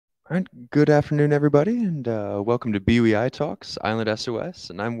All right, good afternoon, everybody, and welcome to BUEI Talks, Island SOS,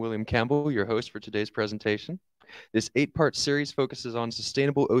 and I'm William Campbell, your host for today's presentation. This 8-part series focuses on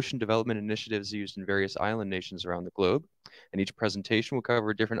sustainable ocean development initiatives used in various island nations around the globe, and each presentation will cover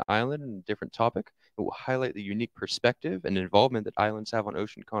a different island and a different topic. It will highlight the unique perspective and involvement that islands have on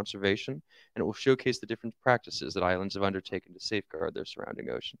ocean conservation, and it will showcase the different practices that islands have undertaken to safeguard their surrounding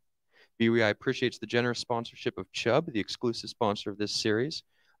ocean. BUEI appreciates the generous sponsorship of Chubb, the exclusive sponsor of this series.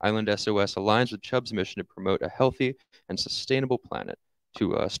 Island SOS aligns with Chubb's mission to promote a healthy and sustainable planet,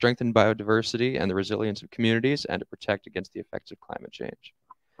 to strengthen biodiversity and the resilience of communities, and to protect against the effects of climate change.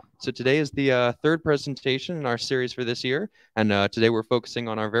 So today is the third presentation in our series for this year, and today we're focusing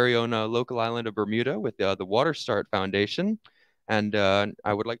on our very own local island of Bermuda with the Waterstart Foundation. And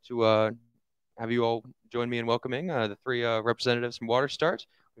I would like to have you all join me in welcoming the three representatives from Waterstart.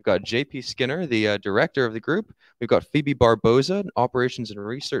 We've got JP Skinner, the director of the group. We've got Phoebe Barboza, operations and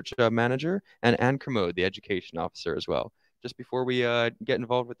research manager, and Anne Kermode, the education officer as well. Just before we get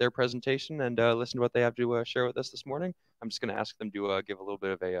involved with their presentation and listen to what they have to share with us this morning, I'm just going to ask them to give a little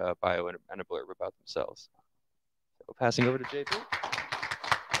bit of a bio and a blurb about themselves. So passing over to JP.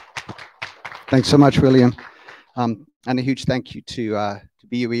 Thanks so much, William. And a huge thank you to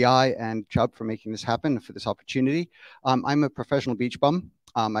BUEI and Chubb for making this happen, for this opportunity. I'm a professional beach bum.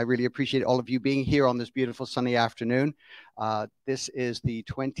 I really appreciate all of you being here on this beautiful sunny afternoon. This is the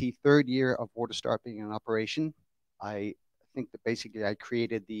 23rd year of Waterstart being in operation. I think that basically I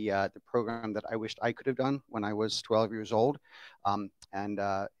created the program that I wished I could have done when I was 12 years old. In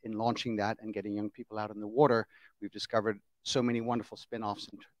launching that and getting young people out in the water, we've discovered so many wonderful spin-offs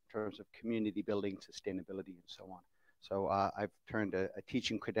in terms of community building, sustainability, and so on. So I've turned a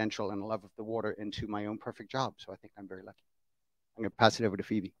teaching credential and a love of the water into my own perfect job. So I think I'm very lucky. I'm going to pass it over to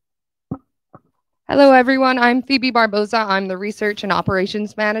Phoebe. Hello, everyone. I'm Phoebe Barboza. I'm the Research and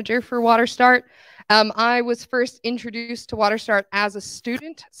Operations Manager for Waterstart. I was first introduced to Waterstart as a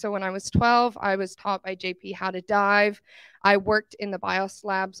student. So when I was 12, I was taught by JP how to dive. I worked in the bios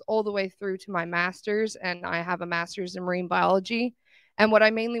labs all the way through to my master's, and I have a master's in marine biology. And what I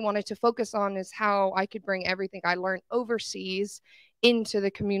mainly wanted to focus on is how I could bring everything I learned overseas into the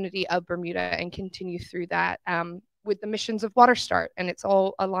community of Bermuda and continue through that with the missions of Waterstart. And it's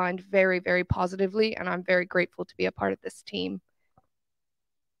all aligned very, very positively. And I'm very grateful to be a part of this team.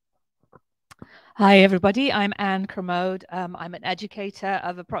 Hi, everybody. I'm Anne Kermode. I'm an educator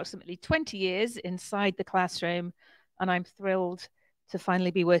of approximately 20 years inside the classroom. And I'm thrilled to finally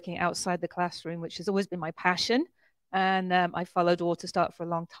be working outside the classroom, which has always been my passion. And I followed Waterstart for a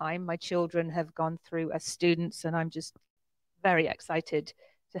long time. My children have gone through as students, and I'm just very excited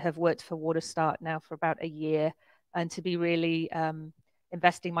to have worked for Waterstart now for about a year and to be really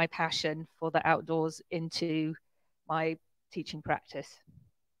investing my passion for the outdoors into my teaching practice.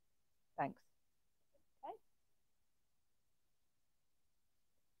 Thanks.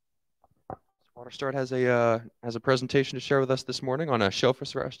 Waterstart has a presentation to share with us this morning on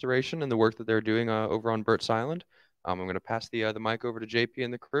shellfish restoration and the work that they're doing over on Burt Island. I'm going to pass the mic over to JP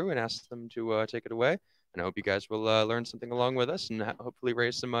and the crew and ask them to take it away. And I hope you guys will learn something along with us and hopefully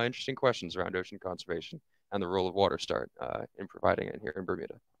raise some interesting questions around ocean conservation and the role of Waterstart in providing it here in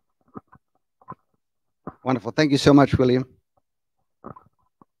Bermuda. Wonderful. Thank you so much, William.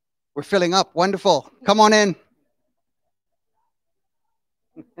 We're filling up. Wonderful. Come on in.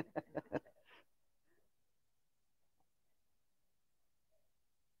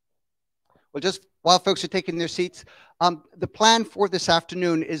 Well, just while folks are taking their seats, the plan for this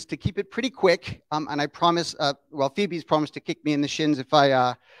afternoon is to keep it pretty quick. And I promise, well, Phoebe's promised to kick me in the shins if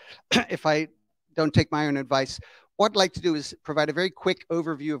I don't take my own advice. What I'd like to do is provide a very quick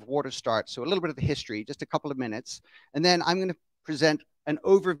overview of Waterstart. So a little bit of the history, just a couple of minutes. And then I'm going to present an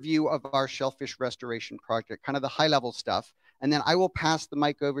overview of our shellfish restoration project, kind of the high level stuff. And then I will pass the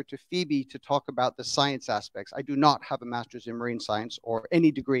mic over to Phoebe to talk about the science aspects. I do not have a master's in marine science or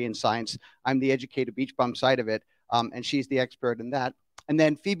any degree in science. I'm the educated beach bum side of it, and she's the expert in that. And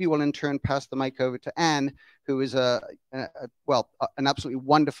then Phoebe will in turn pass the mic over to Anne, who is an absolutely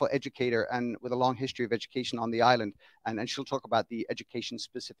wonderful educator and with a long history of education on the island. And she'll talk about the education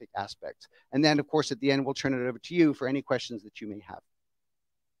specific aspects. And then of course, at the end, we'll turn it over to you for any questions that you may have.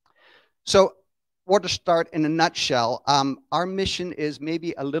 So Waterstart in a nutshell, our mission is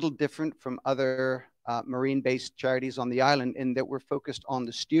maybe a little different from other marine-based charities on the island in that we're focused on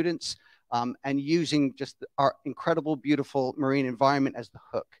the students and using just our incredible, beautiful marine environment as the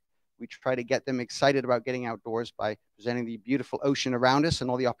hook. We try to get them excited about getting outdoors by presenting the beautiful ocean around us and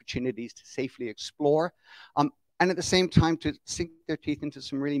all the opportunities to safely explore. And at the same time, to sink their teeth into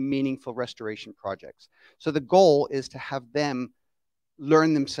some really meaningful restoration projects. So the goal is to have them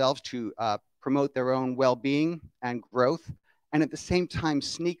learn themselves to promote their own well-being and growth, and at the same time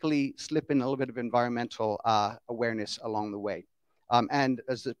sneakily slip in a little bit of environmental awareness along the way. And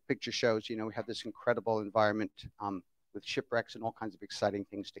as the picture shows, you know, we have this incredible environment with shipwrecks and all kinds of exciting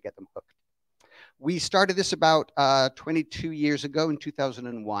things to get them hooked. We started this about 22 years ago in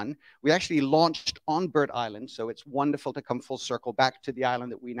 2001. We actually launched on Burt Island, so it's wonderful to come full circle back to the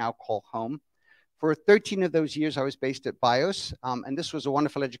island that we now call home. For 13 of those years, I was based at BIOS, and this was a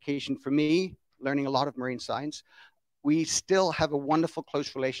wonderful education for me, learning a lot of marine science. We still have a wonderful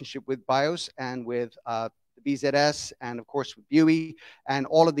close relationship with BIOS and with the BZS and of course with BUEI and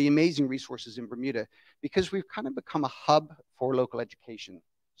all of the amazing resources in Bermuda, because we've kind of become a hub for local education.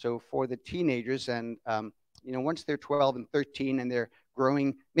 So for the teenagers and, you know, once they're 12 and 13 and they're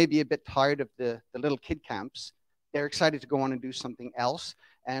growing, maybe a bit tired of the little kid camps, they're excited to go on and do something else.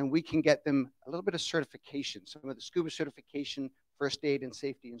 And we can get them a little bit of certification, some of the scuba certification, first aid and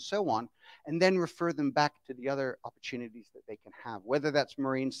safety and so on, and then refer them back to the other opportunities that they can have, whether that's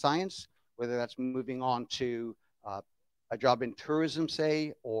marine science, whether that's moving on to a job in tourism,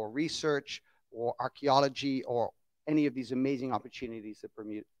 say, or research, or archaeology, or any of these amazing opportunities that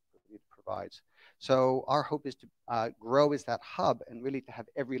Bermuda provides. So our hope is to grow as that hub and really to have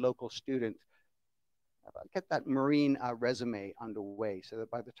every local student get that marine resume underway so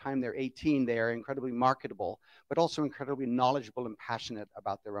that by the time they're 18, they are incredibly marketable, but also incredibly knowledgeable and passionate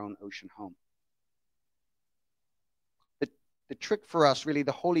about their own ocean home. The trick for us, really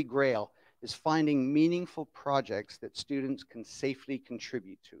the holy grail, is finding meaningful projects that students can safely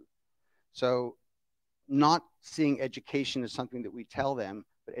contribute to. So not seeing education as something that we tell them,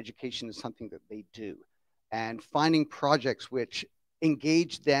 but education is something that they do. And finding projects which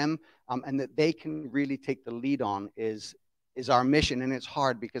engage them and that they can really take the lead on is our mission. And it's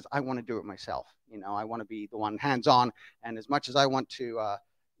hard because I want to do it myself. You know, I want to be the one hands-on. And as much as I want to,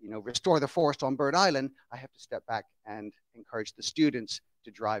 you know, restore the forest on Burt Island, I have to step back and encourage the students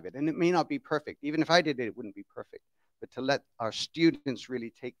to drive it. And it may not be perfect. Even if I did it, it wouldn't be perfect. But to let our students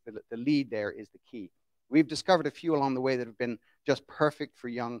really take the lead there is the key. We've discovered a few along the way that have been just perfect for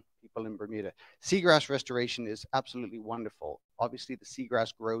young people in Bermuda. Seagrass restoration is absolutely wonderful. Obviously, the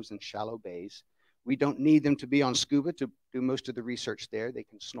seagrass grows in shallow bays. We don't need them to be on scuba to do most of the research there. They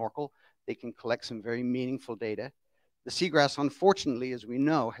can snorkel. They can collect some very meaningful data. The seagrass, unfortunately, as we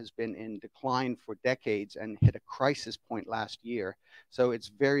know, has been in decline for decades and hit a crisis point last year. So it's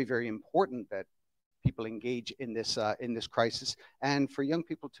very, very important that people engage in this crisis, and for young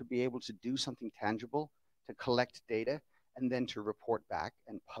people to be able to do something tangible, to collect data, and then to report back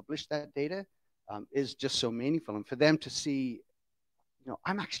and publish that data is just so meaningful. And for them to see, you know,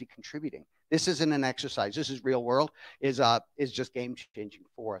 I'm actually contributing. This isn't an exercise. This is real world. Is just game changing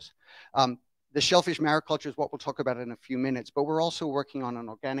for us. The shellfish mariculture is what we'll talk about in a few minutes, but we're also working on an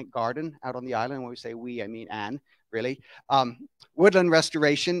organic garden out on the island. When we say we, I mean Anne, really. Woodland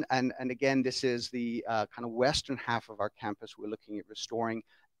restoration, and again, this is the kind of western half of our campus. We're looking at restoring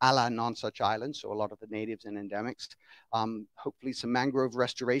a la non-such islands, so a lot of the natives and endemics. Hopefully some mangrove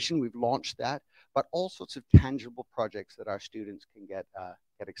restoration, we've launched that, but all sorts of tangible projects that our students can get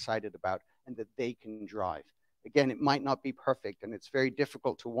excited about and that they can drive. Again, it might not be perfect, and it's very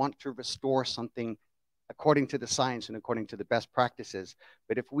difficult to want to restore something according to the science and according to the best practices.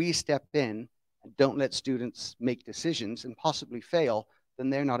 But if we step in and don't let students make decisions and possibly fail,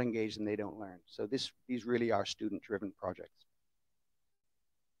 then they're not engaged and they don't learn. So these really are student-driven projects.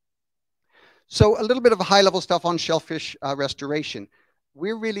 So a little bit of high-level stuff on shellfish restoration.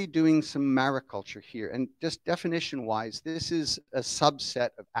 We're really doing some mariculture here, and just definition-wise, this is a subset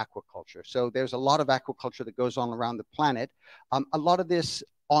of aquaculture. So there's a lot of aquaculture that goes on around the planet. A lot of this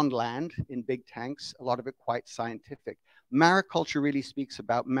on land in big tanks, a lot of it quite scientific. Mariculture really speaks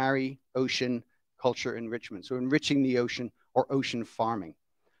about ocean culture enrichment, so enriching the ocean or ocean farming.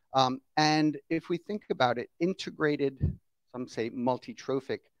 And if we think about it, integrated, some say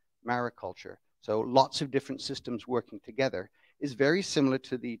multi-trophic mariculture, so lots of different systems working together, is very similar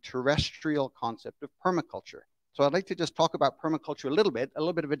to the terrestrial concept of permaculture. So I'd like to just talk about permaculture a little bit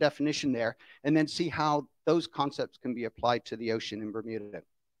of a definition there, and then see how those concepts can be applied to the ocean in Bermuda.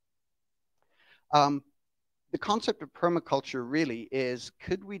 The concept of permaculture really is,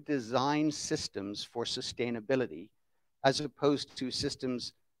 could we design systems for sustainability as opposed to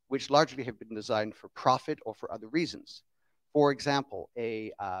systems which largely have been designed for profit or for other reasons? For example,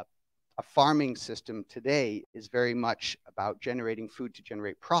 a farming system today is very much about generating food to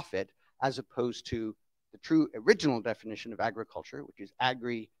generate profit, as opposed to the true original definition of agriculture, which is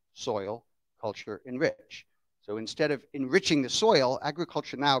agri, soil, culture, enrich. So instead of enriching the soil,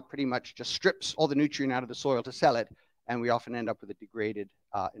 agriculture now pretty much just strips all the nutrient out of the soil to sell it and we often end up with a degraded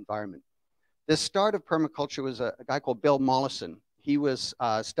environment. The start of permaculture was a guy called Bill Mollison. He was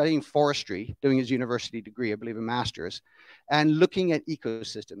studying forestry, doing his university degree, I believe a master's, and looking at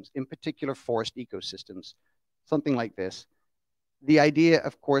ecosystems, in particular forest ecosystems, something like this. The idea,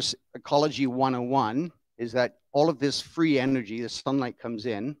 of course, ecology 101 is that all of this free energy, the sunlight comes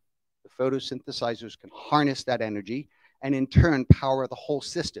in, the photosynthesizers can harness that energy and in turn power the whole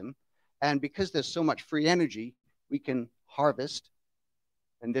system. And because there's so much free energy, we can harvest,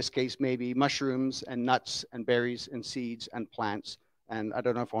 in this case, maybe mushrooms and nuts and berries and seeds and plants. And I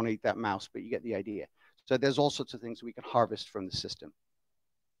don't know if I want to eat that mouse, but you get the idea. So there's all sorts of things we can harvest from the system.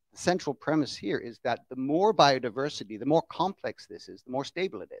 The central premise here is that the more biodiversity, the more complex this is, the more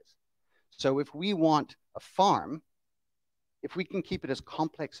stable it is. So if we want a farm, if we can keep it as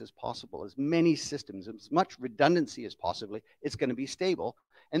complex as possible, as many systems, as much redundancy as possible, it's going to be stable.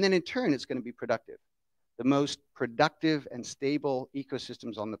 And then in turn, it's going to be productive. The most productive and stable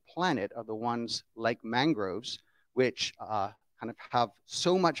ecosystems on the planet are the ones like mangroves, which kind of have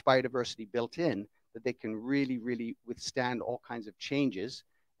so much biodiversity built in that they can really, really withstand all kinds of changes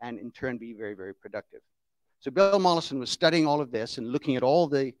and in turn be very, very productive. So Bill Mollison was studying all of this and looking at all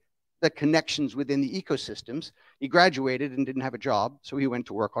the connections within the ecosystems. He graduated and didn't have a job, so he went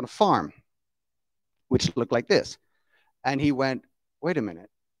to work on a farm, which looked like this. And he went, wait a minute,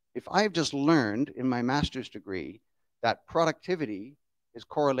 if I've just learned in my master's degree that productivity is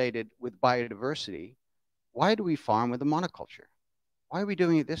correlated with biodiversity, why do we farm with a monoculture? Why are we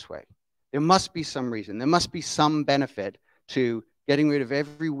doing it this way? There must be some reason. There must be some benefit to getting rid of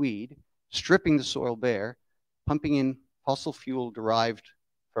every weed, stripping the soil bare, pumping in fossil fuel derived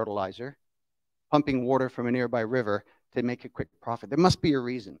fertilizer, pumping water from a nearby river to make a quick profit. There must be a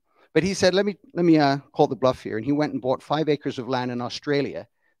reason. But he said, let me call the bluff here. And he went and bought 5 acres of land in Australia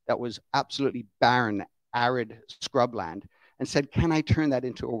that was absolutely barren, arid scrubland, and said, can I turn that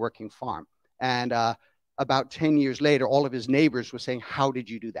into a working farm? And about 10 years later, all of his neighbors were saying, how did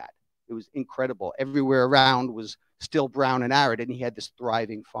you do that? It was incredible. Everywhere around was still brown and arid, and he had this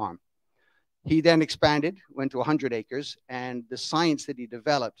thriving farm. He then expanded, went to 100 acres, and the science that he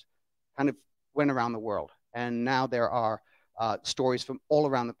developed kind of went around the world. And now there are stories from all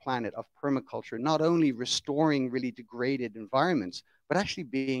around the planet of permaculture, not only restoring really degraded environments, but actually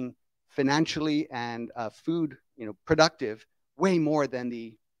being financially and food productive way more than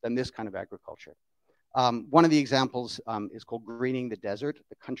this kind of agriculture. One of the examples is called Greening the Desert.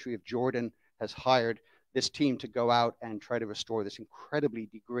 The country of Jordan has hired this team to go out and try to restore this incredibly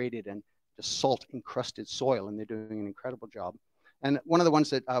degraded and salt-encrusted soil, and they're doing an incredible job. And one of the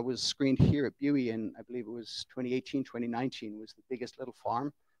ones that was screened here at BUEI in, I believe it was 2018, 2019, was the Biggest Little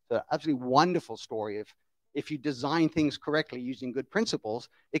Farm. So absolutely wonderful story of if you design things correctly using good principles,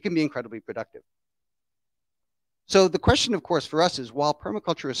 it can be incredibly productive. So the question, of course, for us is, while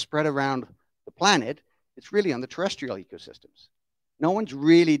permaculture is spread around the planet, it's really on the terrestrial ecosystems. No one's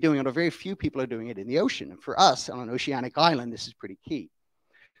really doing it, or very few people are doing it in the ocean. And for us, on an oceanic island, this is pretty key.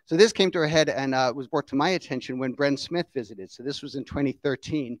 So this came to a head and was brought to my attention when Bren Smith visited. So this was in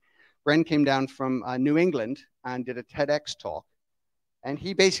 2013. Bren came down from New England and did a TEDx talk. And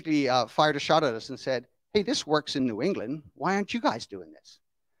he basically fired a shot at us and said, hey, this works in New England. Why aren't you guys doing this?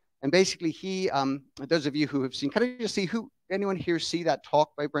 And basically he, those of you who have seen, can I just see anyone here see that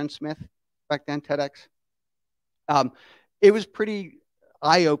talk by Bren Smith back then, TEDx? It was pretty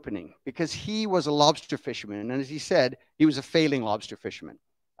eye-opening because he was a lobster fisherman. And as he said, he was a failing lobster fisherman.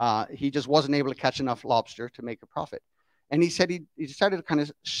 He just wasn't able to catch enough lobster to make a profit. And he said he decided to kind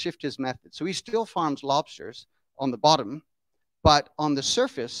of shift his method. So he still farms lobsters on the bottom, but on the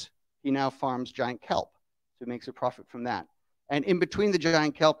surface, he now farms giant kelp. So he makes a profit from that. And in between the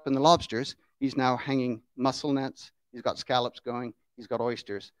giant kelp and the lobsters, he's now hanging mussel nets. He's got scallops going. He's got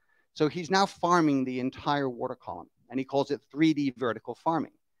oysters. So he's now farming the entire water column, and he calls it 3D vertical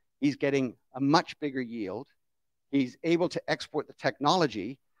farming. He's getting a much bigger yield. He's able to export the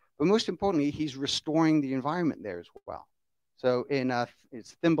technology, but most importantly, he's restoring the environment there as well. So in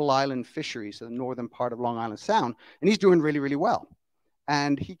it's Thimble Island Fisheries, so the northern part of Long Island Sound, and he's doing really, really well.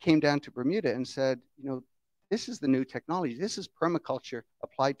 And he came down to Bermuda and said, this is the new technology. This is permaculture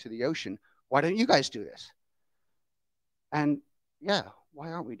applied to the ocean. Why don't you guys do this? And yeah,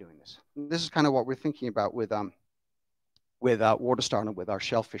 why aren't we doing this? This is kind of what we're thinking about with Waterstart and with our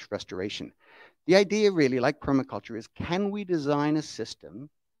shellfish restoration. The idea really, like permaculture, is can we design a system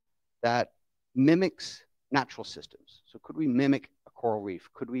that mimics natural systems? So could we mimic a coral reef?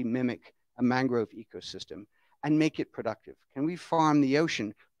 Could we mimic a mangrove ecosystem and make it productive? Can we farm the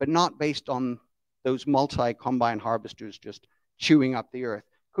ocean, but not based on those multi-combine harvesters just chewing up the earth?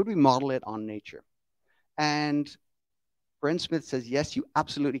 Could we model it on nature? And Brent Smith says, yes, you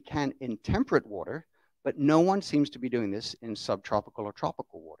absolutely can in temperate water, but no one seems to be doing this in subtropical or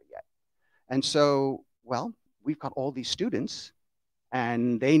tropical water yet. And so, well, we've got all these students,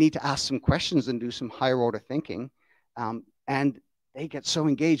 and they need to ask some questions and do some higher order thinking. And they get so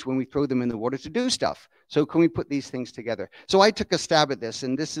engaged when we throw them in the water to do stuff. So can we put these things together? So I took a stab at this,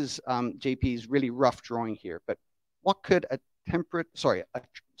 and this is JP's really rough drawing here. But what could a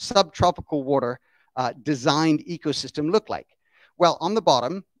subtropical water designed ecosystem look like? Well, on the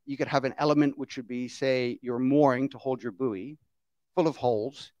bottom, you could have an element which would be, say, your mooring to hold your buoy, full of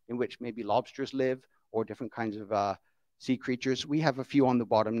holes in which maybe lobsters live or different kinds of sea creatures. We have a few on the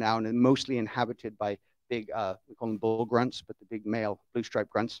bottom now, and mostly inhabited by big, we call them bull grunts, but the big male blue stripe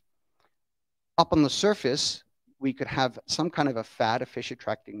grunts. Up on the surface, we could have some kind of a fish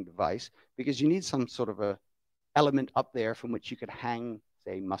attracting device, because you need some sort of a element up there from which you could hang,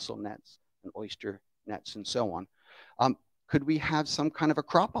 say, mussel nets and oyster nets and so on. Could we have some kind of a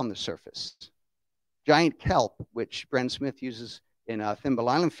crop on the surface? Giant kelp, which Brent Smith uses in Thimble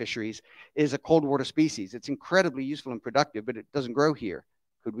Island fisheries, is a cold water species. It's incredibly useful and productive, but it doesn't grow here.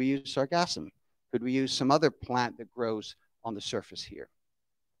 Could we use sargassum? Could we use some other plant that grows on the surface here?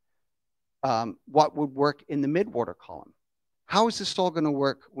 What would work in the midwater column? How is this all going to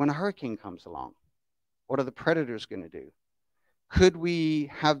work when a hurricane comes along? What are the predators going to do? Could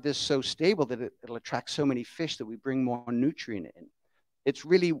we have this so stable that it'll attract so many fish that we bring more nutrient in? It's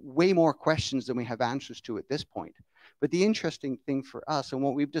really way more questions than we have answers to at this point. But the interesting thing for us, and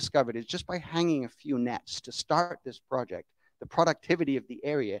what we've discovered, is just by hanging a few nets to start this project, the productivity of the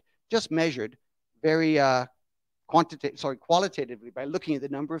area, just measured very qualitatively by looking at the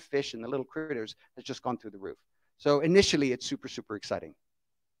number of fish and the little critters, has just gone through the roof. So initially, it's super, super exciting.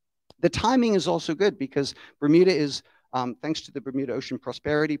 The timing is also good, because Bermuda is, thanks to the Bermuda Ocean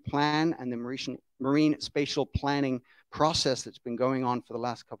Prosperity Plan and the marine spatial planning process that's been going on for the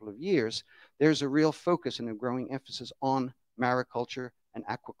last couple of years, there's a real focus and a growing emphasis on mariculture and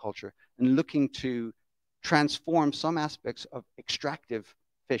aquaculture, and looking to transform some aspects of extractive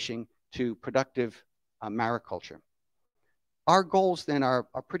fishing to productive mariculture. Our goals then are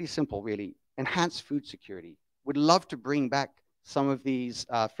pretty simple, really. Enhance food security. We'd love to bring back some of these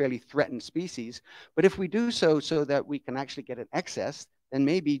fairly threatened species, but if we do so that we can actually get an excess, then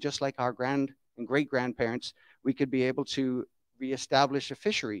maybe just like our grand and great-grandparents, we could be able to reestablish a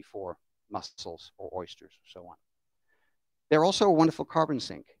fishery for mussels or oysters or so on. They're also a wonderful carbon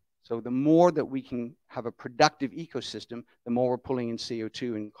sink. So the more that we can have a productive ecosystem, the more we're pulling in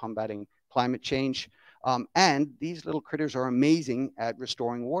CO2 and combating climate change. And these little critters are amazing at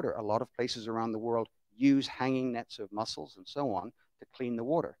restoring water. A lot of places around the world use hanging nets of mussels and so on to clean the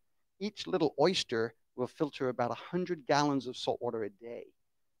water. Each little oyster will filter about 100 gallons of salt water a day.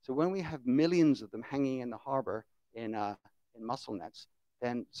 So when we have millions of them hanging in the harbor in mussel nets,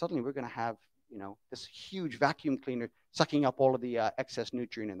 then suddenly we're going to have, you know, this huge vacuum cleaner sucking up all of the excess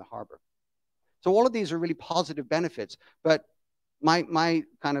nutrient in the harbor. So all of these are really positive benefits, but my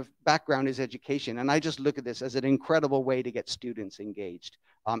kind of background is education, and I just look at this as an incredible way to get students engaged,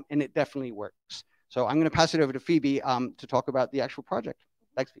 and it definitely works. So I'm going to pass it over to Phoebe to talk about the actual project.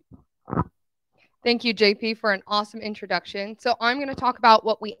 Thanks, Phoebe. Thank you, JP, for an awesome introduction. So I'm going to talk about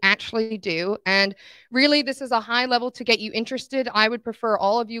what we actually do. And really, this is a high level to get you interested. I would prefer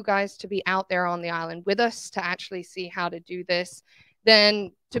all of you guys to be out there on the island with us to actually see how to do this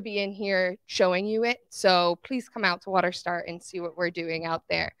than to be in here showing you it. So please come out to Waterstart and see what we're doing out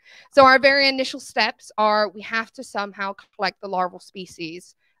there. So our very initial steps are we have to somehow collect the larval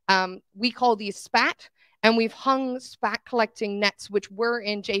species. We call these spat, and we've hung spat collecting nets, which were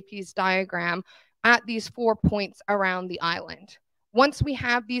in JP's diagram, at these 4 points around the island. Once we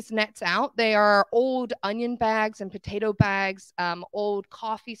have these nets out, they are old onion bags and potato bags, old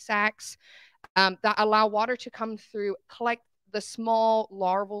coffee sacks that allow water to come through, collect the small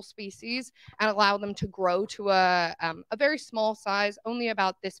larval species, and allow them to grow to a very small size, only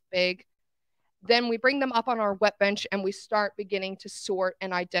about this big. Then we bring them up on our wet bench and we start beginning to sort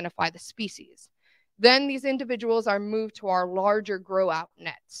and identify the species. Then these individuals are moved to our larger grow out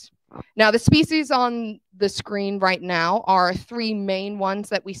nets. Now, the species on the screen right now are 3 main ones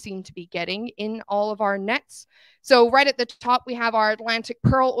that we seem to be getting in all of our nets. So right at the top, we have our Atlantic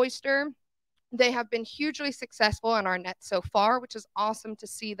pearl oyster. They have been hugely successful in our nets so far, which is awesome to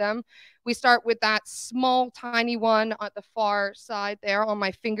see them. We start with that small, tiny one at the far side there on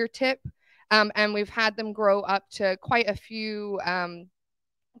my fingertip. And we've had them grow up to quite a few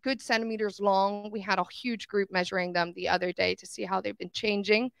good centimeters long. We had a huge group measuring them the other day to see how they've been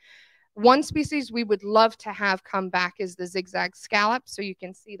changing. One species we would love to have come back is the zigzag scallop. So you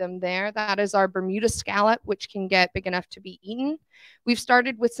can see them there. That is our Bermuda scallop, which can get big enough to be eaten. We've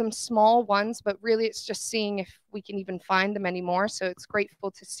started with some small ones, but really it's just seeing if we can even find them anymore. So it's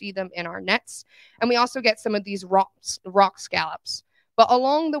grateful to see them in our nets. And we also get some of these rock scallops. But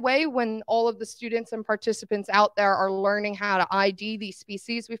along the way, when all of the students and participants out there are learning how to ID these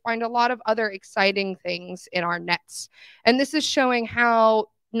species, we find a lot of other exciting things in our nets. And this is showing how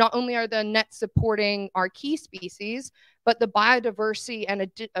not only are the nets supporting our key species, but the biodiversity and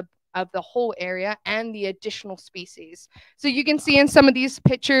of the whole area and the additional species. So you can see in some of these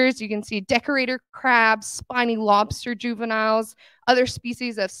pictures, you can see decorator crabs, spiny lobster juveniles, other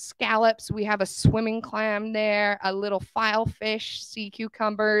species of scallops. We have a swimming clam there, a little filefish, sea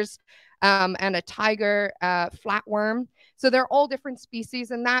cucumbers, and a tiger flatworm. So they're all different species,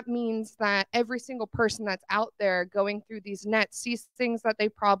 and that means that every single person that's out there going through these nets sees things that they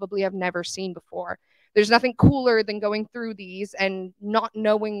probably have never seen before. There's nothing cooler than going through these and not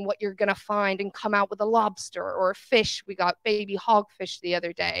knowing what you're going to find and come out with a lobster or a fish. We got baby hogfish the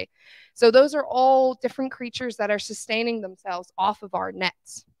other day. So those are all different creatures that are sustaining themselves off of our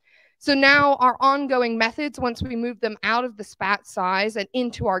nets. So now our ongoing methods, once we move them out of the spat size and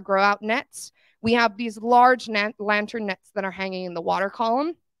into our grow out nets, we have these large lantern nets that are hanging in the water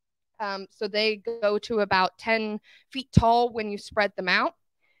column. So they go to about 10 feet tall when you spread them out.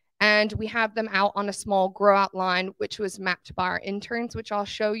 And we have them out on a small grow out line, which was mapped by our interns, which I'll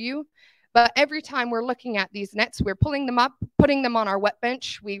show you. But every time we're looking at these nets, we're pulling them up, putting them on our wet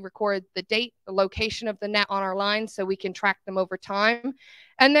bench. We record the date, the location of the net on our line so we can track them over time.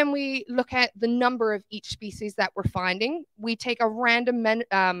 And then we look at the number of each species that we're finding. We take a random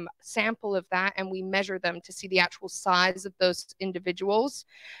sample of that and we measure them to see the actual size of those individuals.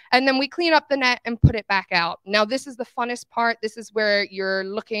 And then we clean up the net and put it back out. Now, this is the funnest part. This is where you're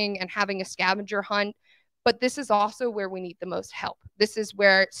looking and having a scavenger hunt. But this is also where we need the most help. This is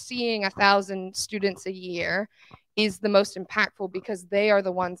where seeing 1,000 students a year is the most impactful because they are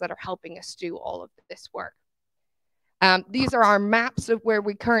the ones that are helping us do all of this work. These are our maps of where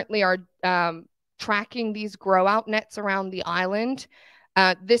we currently are tracking these grow out nets around the island.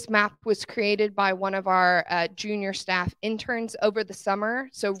 This map was created by one of our junior staff interns over the summer.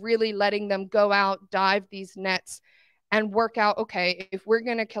 So really letting them go out, dive these nets, and work out, okay, if we're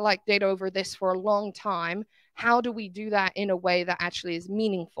going to collect data over this for a long time, how do we do that in a way that actually is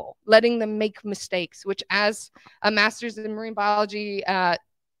meaningful? Letting them make mistakes, which as a master's in marine biology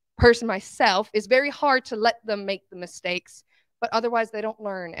person myself, is very hard to let them make the mistakes, but otherwise they don't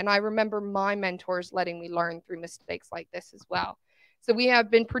learn. And I remember my mentors letting me learn through mistakes like this as well. So we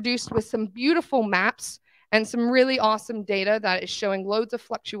have been produced with some beautiful maps and some really awesome data that is showing loads of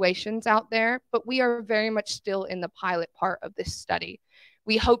fluctuations out there, but we are very much still in the pilot part of this study.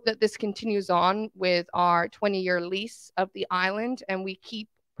 We hope that this continues on with our 20-year lease of the island, and we keep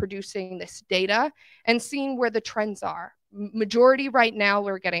producing this data and seeing where the trends are. Majority right now,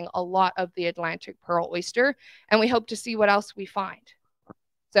 we're getting a lot of the Atlantic pearl oyster, and we hope to see what else we find.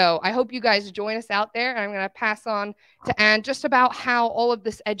 So I hope you guys join us out there, and I'm going to pass on to Anne just about how all of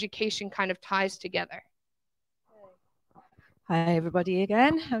this education kind of ties together. Hi, everybody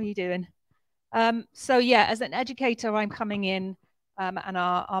again. How are you doing? So yeah, as an educator, I'm coming in and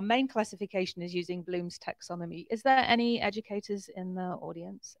our main classification is using Bloom's taxonomy. Is there any educators in the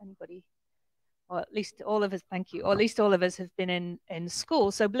audience? Anybody? Or at least all of us, thank you. Or at least all of us have been in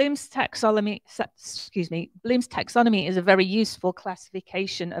school. So Bloom's taxonomy, Bloom's taxonomy is a very useful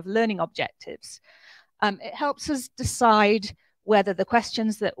classification of learning objectives. It helps us decide whether the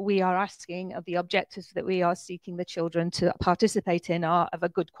questions that we are asking of the objectives that we are seeking the children to participate in are of a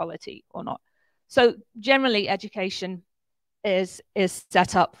good quality or not. So generally education is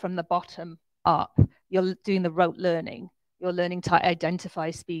set up from the bottom up. You're doing the rote learning. You're learning to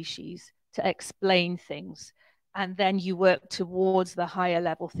identify species, to explain things, and then you work towards the higher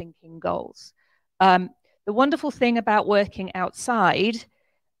level thinking goals. The wonderful thing about working outside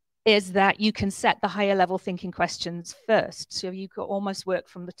is that you can set the higher level thinking questions first. So you could almost work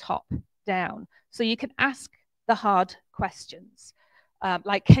from the top down. So you can ask the hard questions,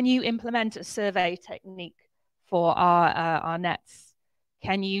 like, can you implement a survey technique for our nets?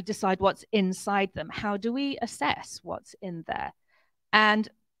 Can you decide what's inside them? How do we assess what's in there? And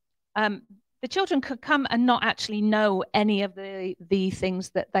the children could come and not actually know any of the things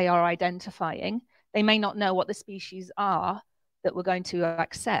that they are identifying. They may not know what the species are that we're going to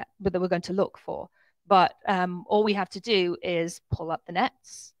accept, but that we're going to look for. But all we have to do is pull up the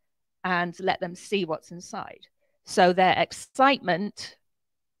nets and let them see what's inside. So their excitement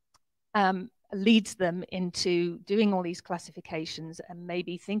leads them into doing all these classifications and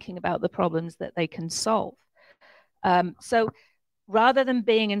maybe thinking about the problems that they can solve. So rather than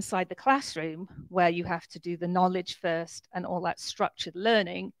being inside the classroom where you have to do the knowledge first and all that structured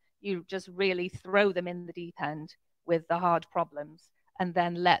learning, you just really throw them in the deep end with the hard problems and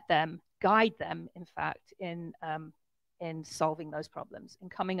then let them guide them, in fact, in solving those problems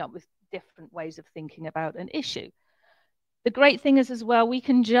and coming up with different ways of thinking about an issue. The great thing is as well, we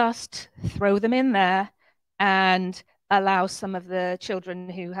can just throw them in there and allow some of the children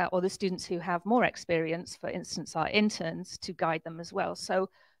who have, or the students who have more experience, for instance, our interns, to guide them as well. So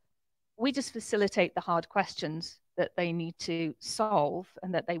we just facilitate the hard questions that they need to solve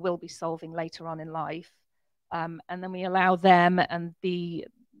and that they will be solving later on in life. And then we allow them and the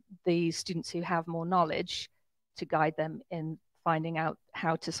students who have more knowledge to guide them in finding out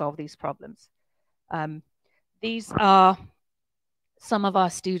how to solve these problems. These are some of our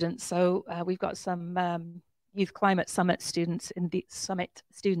students. So we've got some Youth Climate Summit students in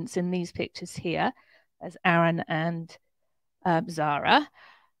these pictures here, as Aaron and Zara,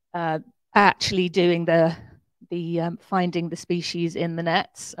 actually doing the finding the species in the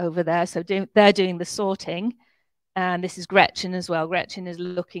nets over there. So they're doing the sorting, and this is Gretchen as well. Gretchen is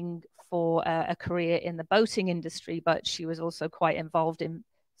looking for a career in the boating industry, but she was also quite involved in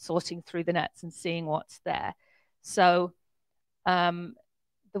sorting through the nets and seeing what's there. So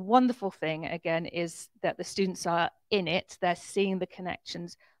the wonderful thing, again, is that the students are in it. They're seeing the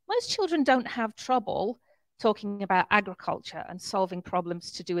connections. Most children don't have trouble talking about agriculture and solving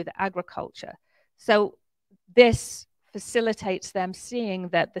problems to do with agriculture. So this facilitates them seeing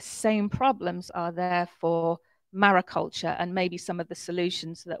that the same problems are there for mariculture and maybe some of the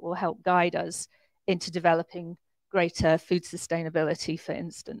solutions that will help guide us into developing greater food sustainability, for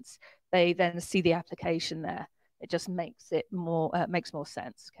instance. They then see the application there. It just makes it more, makes more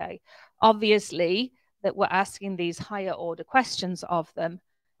sense, okay? Obviously, that we're asking these higher order questions of them,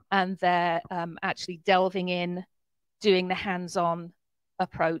 and they're actually delving in, doing the hands-on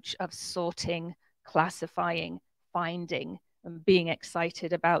approach of sorting, classifying, finding, and being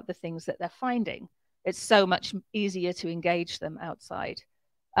excited about the things that they're finding. It's so much easier to engage them outside.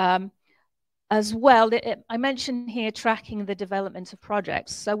 As well, I mentioned here tracking the development of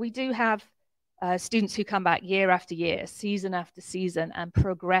projects. So we do have students who come back year after year, season after season, and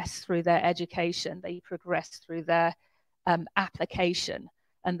progress through their education. They progress through their application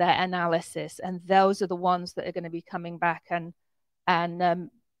and their analysis. And those are the ones that are going to be coming back and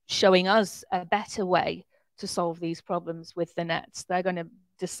showing us a better way to solve these problems with the nets. They're going to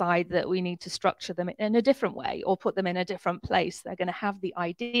decide that we need to structure them in a different way or put them in a different place. They're going to have the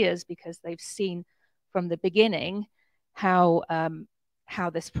ideas because they've seen from the beginning how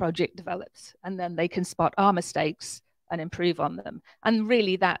this project develops, and then they can spot our mistakes and improve on them. And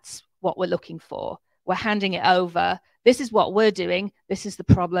really, that's what we're looking for. We're handing it over. This is what we're doing. This is the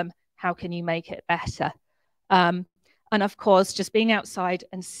problem. How can you make it better? And of course, just being outside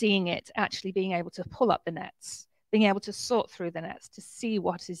and seeing it, actually being able to pull up the nets, being able to sort through the nets to see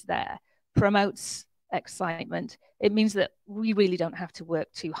what is there, promotes excitement. It means that we really don't have to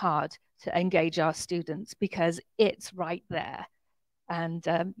work too hard to engage our students because it's right there.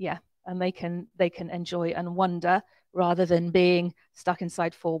 And yeah, and they can enjoy and wonder rather than being stuck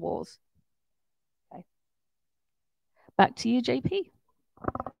inside four walls. Okay. Back to you, JP.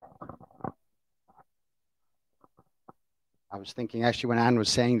 I was thinking actually when Anne was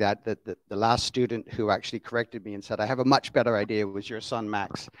saying that the last student who actually corrected me and said, I have a much better idea, was your son,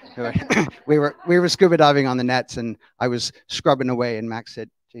 Max. we were scuba diving on the nets and I was scrubbing away and Max said,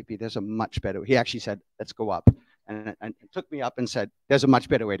 JP, there's a much better way. He actually said, let's go up. And took me up and said, there's a much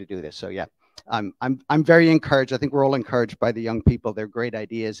better way to do this. So yeah, I'm very encouraged. I think we're all encouraged by the young people. They're great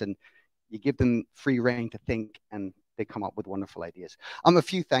ideas and you give them free rein to think and they come up with wonderful ideas. A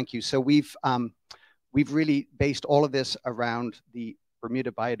few thank yous. So we've really based all of this around the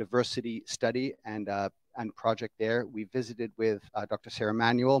Bermuda Biodiversity Study and project there. We visited with Dr. Sarah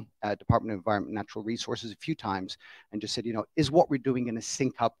Manuel at Department of Environment and Natural Resources a few times and just said, you know, is what we're doing going to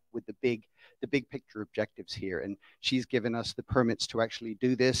sync up with the big picture objectives here? And she's given us the permits to actually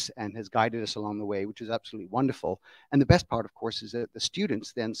do this and has guided us along the way, which is absolutely wonderful. And the best part, of course, is that the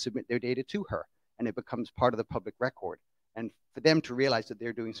students then submit their data to her and it becomes part of the public record. And for them to realize that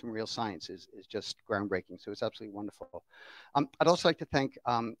they're doing some real science is just groundbreaking. So it's absolutely wonderful. I'd also like to thank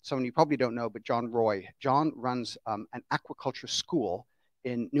someone you probably don't know, but John Roy. John runs an aquaculture school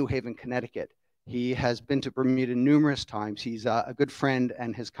in New Haven, Connecticut. He has been to Bermuda numerous times. He's a good friend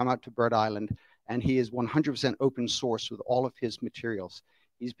and has come out to Burt Island, and he is 100% open source with all of his materials.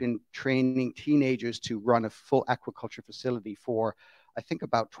 He's been training teenagers to run a full aquaculture facility for I think,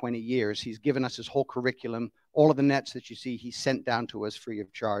 about 20 years. He's given us his whole curriculum. All of the nets that you see, he sent down to us free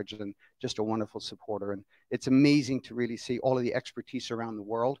of charge, and just a wonderful supporter. And it's amazing to really see all of the expertise around the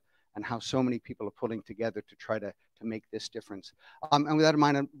world and how so many people are pulling together to try to make this difference. And with that in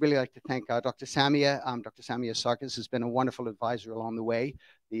mind, I'd really like to thank Dr. Samia. Dr. Samia Sarkis has been a wonderful advisor along the way.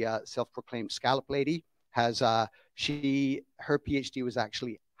 The self-proclaimed scallop lady has, her PhD was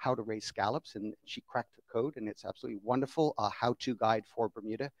actually how to raise scallops, and she cracked the code, and it's absolutely wonderful how-to guide for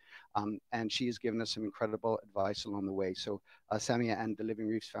Bermuda. And she has given us some incredible advice along the way. So Samia and the Living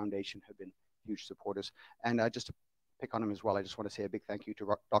Reefs Foundation have been huge supporters. And just to pick on him as well, I just want to say a big thank you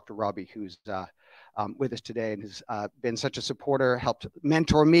to Dr. Robbie, who's with us today and has been such a supporter, helped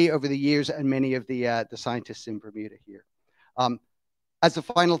mentor me over the years, and many of the scientists in Bermuda here. As a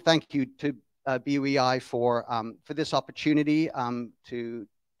final thank you to BUEI for this opportunity, to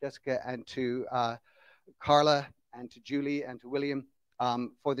Jessica and to Carla and to Julie and to William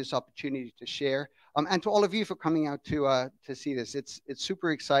for this opportunity to share, and to all of you for coming out to see this. It's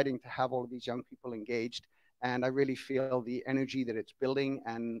super exciting to have all of these young people engaged, and I really feel the energy that it's building,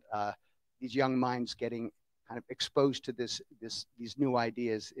 and these young minds getting kind of exposed to these new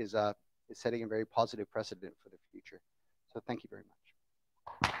ideas is setting a very positive precedent for the future. So thank you very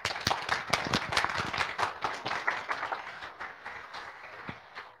much.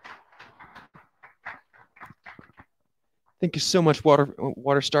 Thank you so much,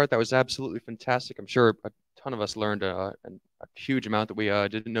 Waterstart. That was absolutely fantastic. I'm sure a ton of us learned a huge amount that we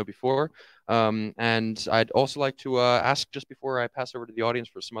didn't know before. And I'd also like to ask, just before I pass over to the audience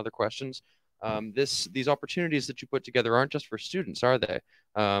for some other questions, these opportunities that you put together aren't just for students, are they?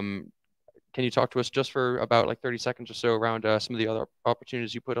 Can you talk to us just for about like 30 seconds or so around some of the other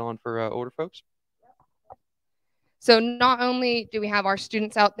opportunities you put on for older folks? So not only do we have our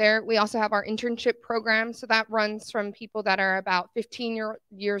students out there, we also have our internship program. So that runs from people that are about 15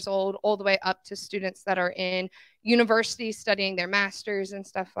 years old all the way up to students that are in university studying their masters and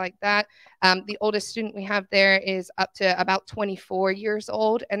stuff like that. The oldest student we have there is up to about 24 years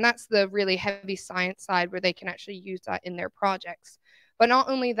old. And that's the really heavy science side where they can actually use that in their projects. But not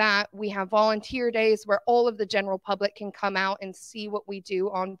only that, we have volunteer days where all of the general public can come out and see what we do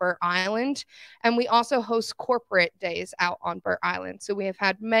on Burt Island. And we also host corporate days out on Burt Island. So we have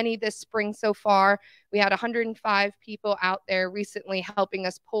had many this spring so far. We had 105 people out there recently helping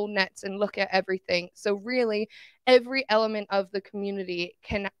us pull nets and look at everything. So really, every element of the community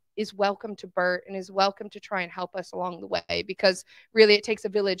is welcome to Burt and is welcome to try and help us along the way, because really it takes a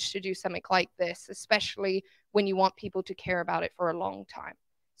village to do something like this, especially when you want people to care about it for a long time.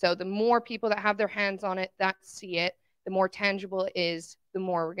 So the more people that have their hands on it, that see it, the more tangible it is, the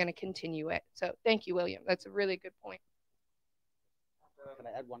more we're going to continue it. So thank you, William. That's a really good point. Can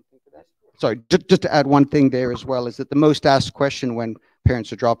I add one thing to that? Sorry, just to add one thing there as well, is that the most asked question when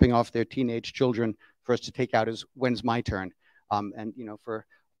parents are dropping off their teenage children for us to take out is, when's my turn? And you know, for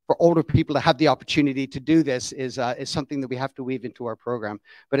older people to have the opportunity to do this is something that we have to weave into our program.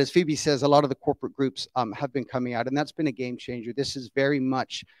 But as Phoebe says, a lot of the corporate groups have been coming out, and that's been a game changer. This is very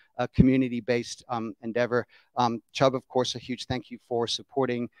much a community-based endeavor. Chubb, of course, a huge thank you for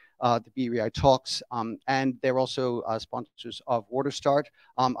supporting the BUEI talks, and they're also sponsors of Waterstart.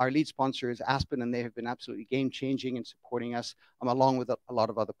 Our lead sponsor is Aspen, and they have been absolutely game-changing in supporting us, along with a lot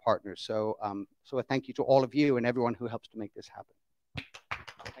of other partners. So, so a thank you to all of you and everyone who helps to make this happen.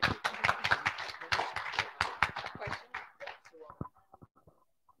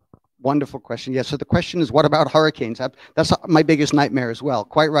 Wonderful question. Yes. So the question is, what about hurricanes? That's my biggest nightmare as well.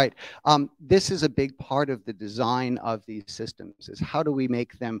 Quite right. This is a big part of the design of these systems, is how do we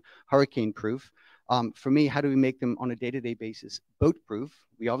make them hurricane proof? For me, how do we make them on a day-to-day basis boat proof?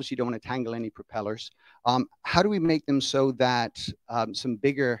 We obviously don't want to tangle any propellers. How do we make them so that some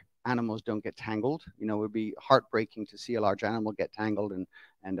bigger animals don't get tangled? You know, it would be heartbreaking to see a large animal get tangled and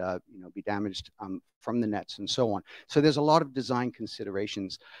you know, be damaged from the nets and so on. So there's a lot of design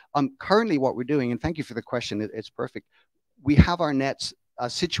considerations. Currently what we're doing, and thank you for the question, it's perfect. We have our nets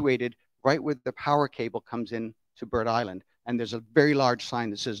situated right where the power cable comes in to Burt Island, and there's a very large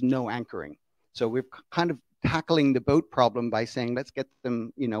sign that says no anchoring. So we're kind of tackling the boat problem by saying, let's get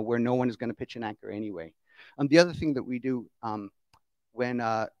them, you know, where no one is going to pitch an anchor anyway. The other thing that we do when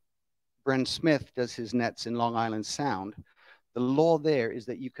Brent Smith does his nets in Long Island Sound, the law there is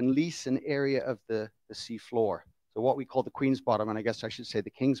that you can lease an area of the sea floor. So what we call the Queen's Bottom, and I guess I should say the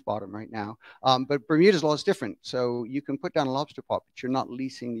King's Bottom right now. But Bermuda's law is different. So you can put down a lobster pot, but you're not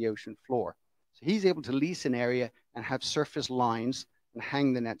leasing the ocean floor. So he's able to lease an area and have surface lines and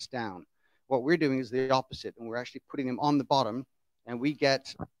hang the nets down. What we're doing is the opposite, and we're actually putting them on the bottom And we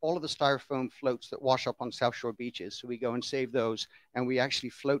get all of the styrofoam floats that wash up on South Shore beaches. So we go and save those, and we actually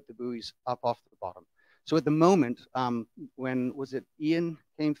float the buoys up off the bottom. So at the moment, when was it Ian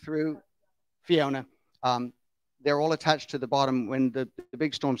came through, Fiona, they're all attached to the bottom. When the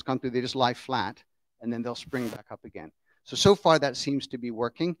big storms come through, they just lie flat, and then they'll spring back up again. So far that seems to be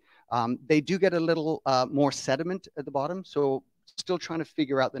working. They do get a little more sediment at the bottom, so still trying to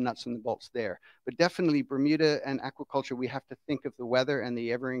figure out the nuts and the bolts there. But definitely Bermuda and aquaculture, we have to think of the weather and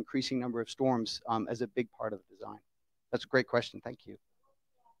the ever increasing number of storms as a big part of the design. That's a great question, thank you.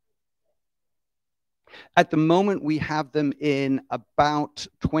 At the moment, we have them in about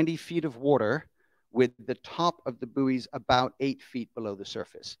 20 feet of water with the top of the buoys about 8 feet below the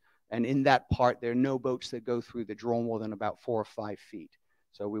surface. And in that part, there are no boats that go through that draw more than about 4 or 5 feet.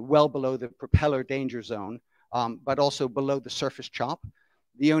 So we're well below the propeller danger zone, but also below the surface chop.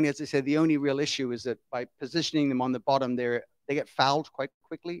 The only, as I said, the only real issue is that by positioning them on the bottom, they get fouled quite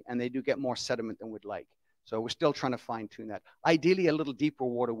quickly, and they do get more sediment than we'd like. So we're still trying to fine tune that. Ideally, a little deeper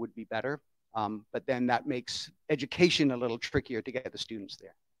water would be better, but then that makes education a little trickier to get the students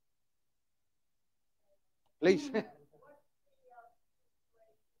there. Please.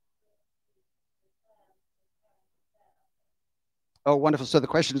 Oh, wonderful. So the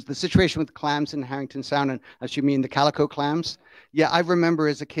question is the situation with clams in Harrington Sound, and as you mean the calico clams? Yeah, I remember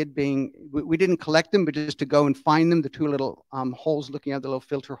as a kid we didn't collect them, but just to go and find them, the two little holes looking at the little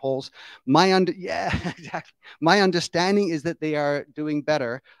filter holes. Yeah, exactly. My understanding is that they are doing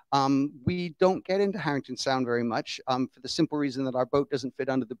better. We don't get into Harrington Sound very much for the simple reason that our boat doesn't fit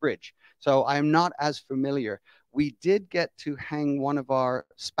under the bridge. So I'm not as familiar. We did get to hang one of our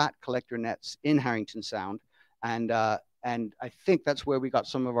spat collector nets in Harrington Sound, and I think that's where we got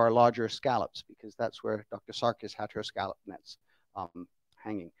some of our larger scallops, because that's where Dr. Sarkis had her scallop nets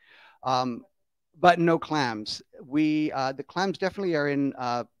hanging. But no clams. The clams definitely are in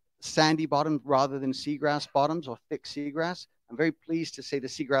sandy bottoms rather than seagrass bottoms or thick seagrass. I'm very pleased to say the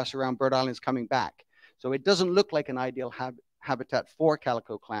seagrass around Burt Island is coming back. So it doesn't look like an ideal habitat for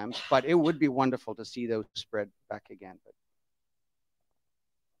calico clams, but it would be wonderful to see those spread back again.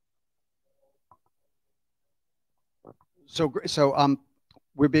 So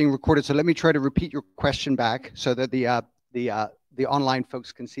we're being recorded. So let me try to repeat your question back so that the online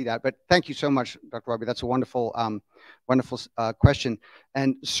folks can see that. But thank you so much, Dr. Robbie. That's a wonderful, wonderful question.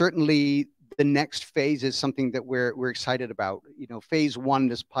 And certainly the next phase is something that we're excited about. You know, phase one,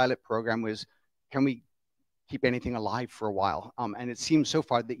 this pilot program was, can we keep anything alive for a while? And it seems so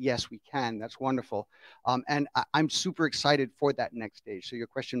far that yes, we can. That's wonderful. And I'm super excited for that next stage. So your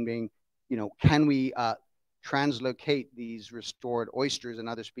question being, you know, can we translocate these restored oysters and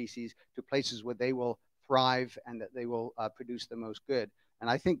other species to places where they will thrive and that they will produce the most good? And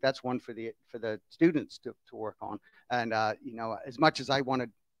I think that's one for the students to work on. And you know, as much as I want to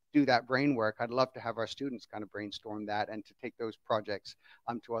do that brain work, I'd love to have our students kind of brainstorm that and to take those projects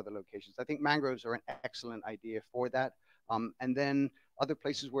to other locations. I think mangroves are an excellent idea for that. And then other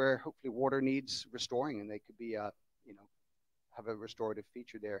places where hopefully water needs restoring, and they could be you know, have a restorative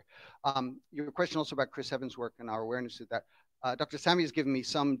feature there. Your question also about Chris Evans' work and our awareness of that. Dr. Sammy has given me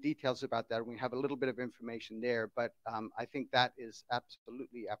some details about that. We have a little bit of information there, but I think that is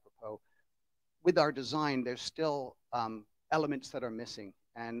absolutely apropos. With our design, there's still elements that are missing,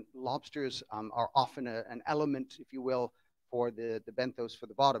 and lobsters are often an element, if you will, for the benthos for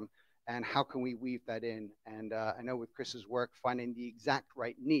the bottom. And how can we weave that in? And I know with Chris's work, finding the exact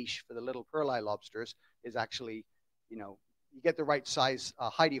right niche for the little pearl eye lobsters is actually, you know, you get the right size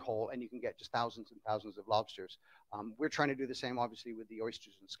hidey hole and you can get just thousands and thousands of lobsters. We're trying to do the same, obviously, with the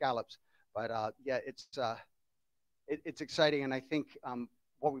oysters and scallops. But yeah, it's exciting. And I think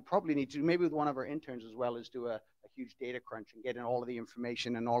what we probably need to do, maybe with one of our interns as well, is do a huge data crunch and get in all of the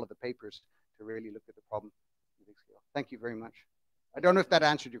information and all of the papers to really look at the problem. Thank you very much. I don't know if that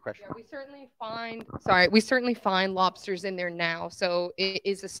answered your question. Yeah, we certainly find lobsters in there now. So it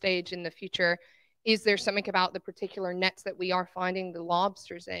is a stage in the future. Is there something about the particular nets that we are finding the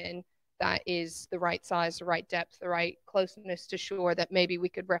lobsters in that is the right size, the right depth, the right closeness to shore that maybe we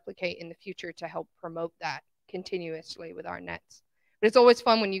could replicate in the future to help promote that continuously with our nets? But it's always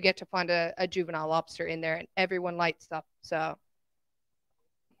fun when you get to find a juvenile lobster in there and everyone lights up. So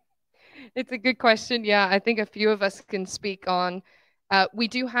it's a good question. Yeah, I think a few of us can speak on. We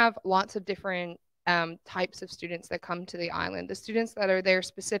do have lots of different types of students that come to the island. The students that are there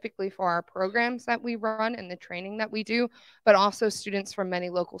specifically for our programs that we run and the training that we do, but also students from many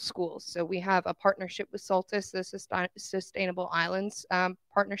local schools. So we have a partnership with Saltus, the Sustainable Islands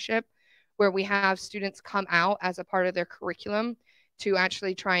partnership, where we have students come out as a part of their curriculum to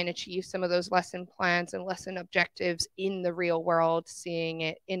actually try and achieve some of those lesson plans and lesson objectives in the real world, seeing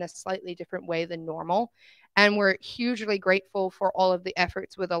it in a slightly different way than normal. And we're hugely grateful for all of the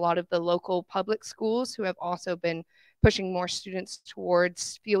efforts with a lot of the local public schools who have also been pushing more students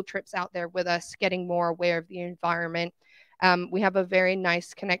towards field trips out there with us, getting more aware of the environment. We have a very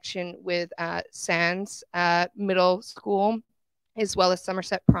nice connection with Sands Middle School, as well as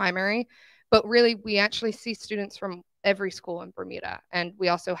Somerset Primary. But really, we actually see students from every school in Bermuda, and we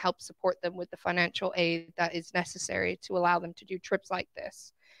also help support them with the financial aid that is necessary to allow them to do trips like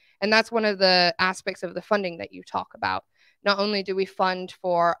this. And that's one of the aspects of the funding that you talk about. Not only do we fund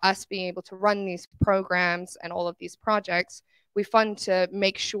for us being able to run these programs and all of these projects, we fund to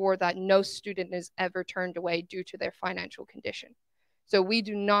make sure that no student is ever turned away due to their financial condition. So we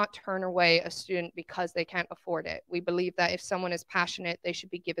do not turn away a student because they can't afford it. We believe that if someone is passionate, they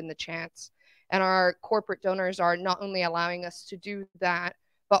should be given the chance. And our corporate donors are not only allowing us to do that,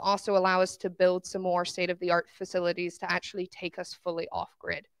 but also allow us to build some more state-of-the-art facilities to actually take us fully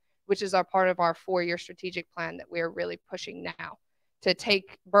off-grid, which is our part of our 4-year strategic plan that we're really pushing now, to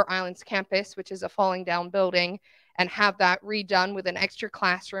take Burt Island's campus, which is a falling down building, and have that redone with an extra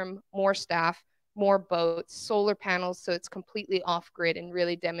classroom, more staff, more boats, solar panels, so it's completely off-grid and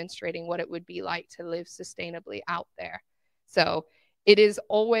really demonstrating what it would be like to live sustainably out there. So it is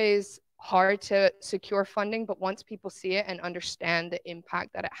always hard to secure funding, but once people see it and understand the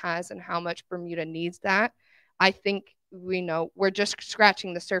impact that it has and how much Bermuda needs that, I think we know we're just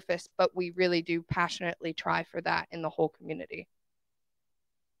scratching the surface, but we really do passionately try for that in the whole community.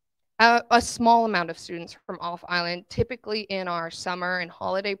 A small amount of students from off island, typically in our summer and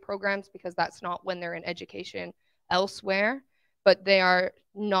holiday programs, because that's not when they're in education elsewhere, but they are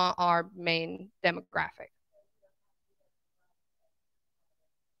not our main demographic.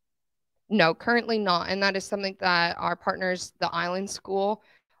 No, currently not. And that is something that our partners, the Island School,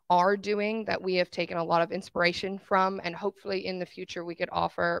 are doing, that we have taken a lot of inspiration from, and hopefully in the future we could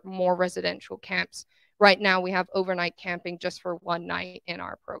offer more residential camps. Right now we have overnight camping just for one night in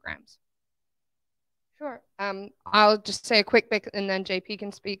our programs. Sure. I'll just say a quick bit and then JP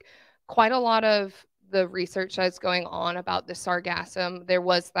can speak. Quite a lot of the research that's going on about the sargassum, there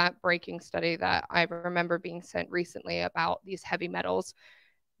was that breaking study that I remember being sent recently about these heavy metals.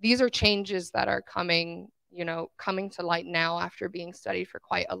 These are changes that are coming to light now after being studied for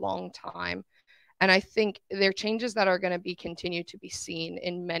quite a long time. And I think they're changes that are going to be continued to be seen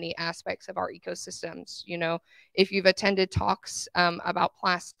in many aspects of our ecosystems. You know, if you've attended talks about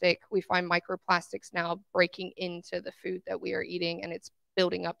plastic, we find microplastics now breaking into the food that we are eating, and it's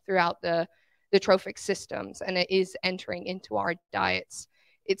building up throughout the trophic systems, and it is entering into our diets.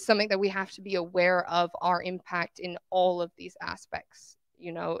 It's something that we have to be aware of our impact in all of these aspects.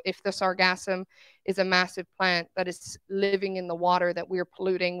 You know, if the sargassum is a massive plant that is living in the water that we're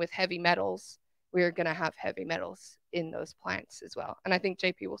polluting with heavy metals, we're going to have heavy metals in those plants as well. And I think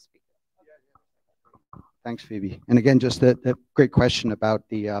JP will speak. Thanks, Phoebe. And again, just that great question about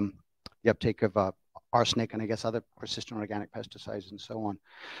the uptake of arsenic and I guess other persistent organic pesticides and so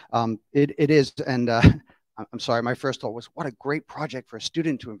on. It is, and I'm sorry, my first thought was, what a great project for a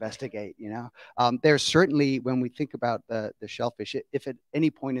student to investigate, you know. There's certainly, when we think about the shellfish, if at any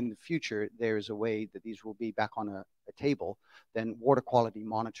point in the future there is a way that these will be back on a table, then water quality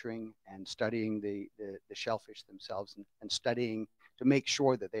monitoring and studying the shellfish themselves and studying to make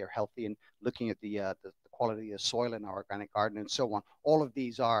sure that they are healthy and looking at the quality of soil in our organic garden and so on. All of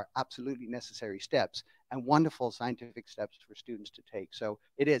these are absolutely necessary steps and wonderful scientific steps for students to take. So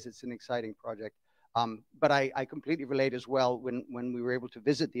it's an exciting project. But I completely relate as well when we were able to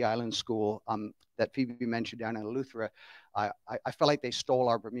visit the island school that Phoebe mentioned down in Eleuthera. I felt like they stole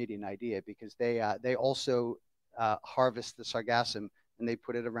our Bermudian idea, because they also harvest the sargassum and they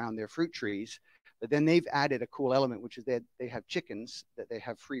put it around their fruit trees. But then they've added a cool element, which is that they have chickens that they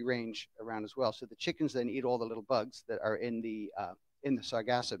have free range around as well. So the chickens then eat all the little bugs that are in the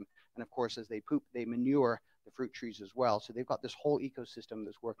sargassum. And of course, as they poop, they manure the fruit trees as well. So they've got this whole ecosystem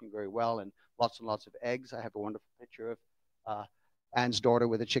that's working very well, and lots of eggs. I have a wonderful picture of Anne's daughter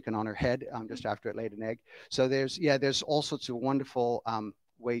with a chicken on her head just after it laid an egg. So there's all sorts of wonderful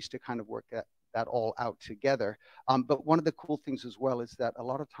ways to kind of work that all out together. But one of the cool things as well is that a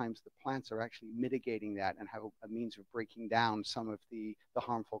lot of times the plants are actually mitigating that and have a means of breaking down some of the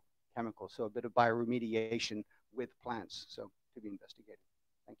harmful chemicals. So a bit of bioremediation with plants, so to be investigated.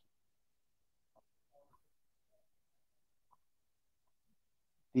 Thank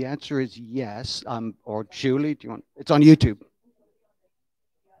you. The answer is yes. Or Julie, do you want? It's on YouTube.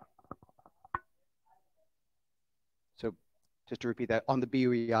 So just to repeat that, on the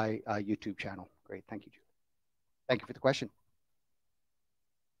BUEI YouTube channel. Great, thank you, Julie. Thank you for the question.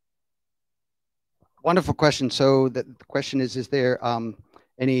 Wonderful question. So the question is there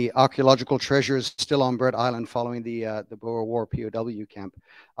any archaeological treasures still on Burt Island following the Boer War POW camp?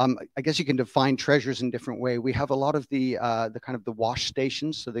 I guess you can define treasures in a different way. We have a lot of the kind of the wash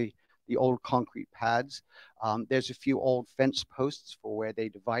stations, so the old concrete pads. There's a few old fence posts for where they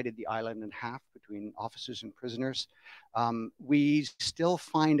divided the island in half between officers and prisoners. We still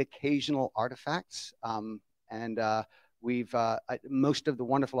find occasional artifacts, and most of the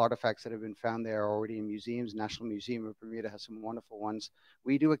wonderful artifacts that have been found there are already in museums. National Museum of Bermuda has some wonderful ones.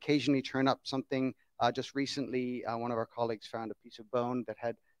 We do occasionally turn up something. Just recently, one of our colleagues found a piece of bone that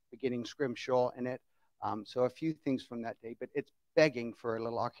had beginning scrimshaw in it. So a few things from that day, but it's begging for a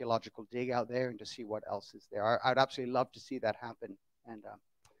little archaeological dig out there and to see what else is there. I'd absolutely love to see that happen. And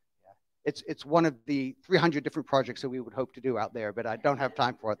yeah, it's one of the 300 different projects that we would hope to do out there, but I don't have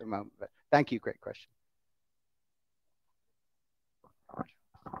time for it at the moment. But thank you, great question.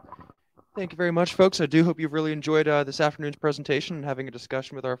 Thank you very much, folks. I do hope you've really enjoyed this afternoon's presentation and having a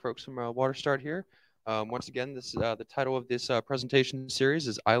discussion with our folks from Waterstart here. Once again, this the title of this presentation series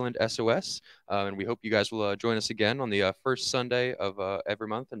is Island SOS, and we hope you guys will join us again on the first Sunday of every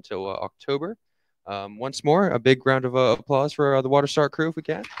month until October. Once more, a big round of applause for the Waterstart crew if we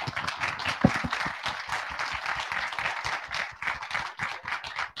can.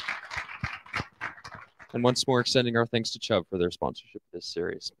 And once more, extending our thanks to Chubb for their sponsorship of this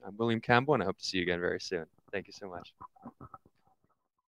series. I'm William Campbell, and I hope to see you again very soon. Thank you so much.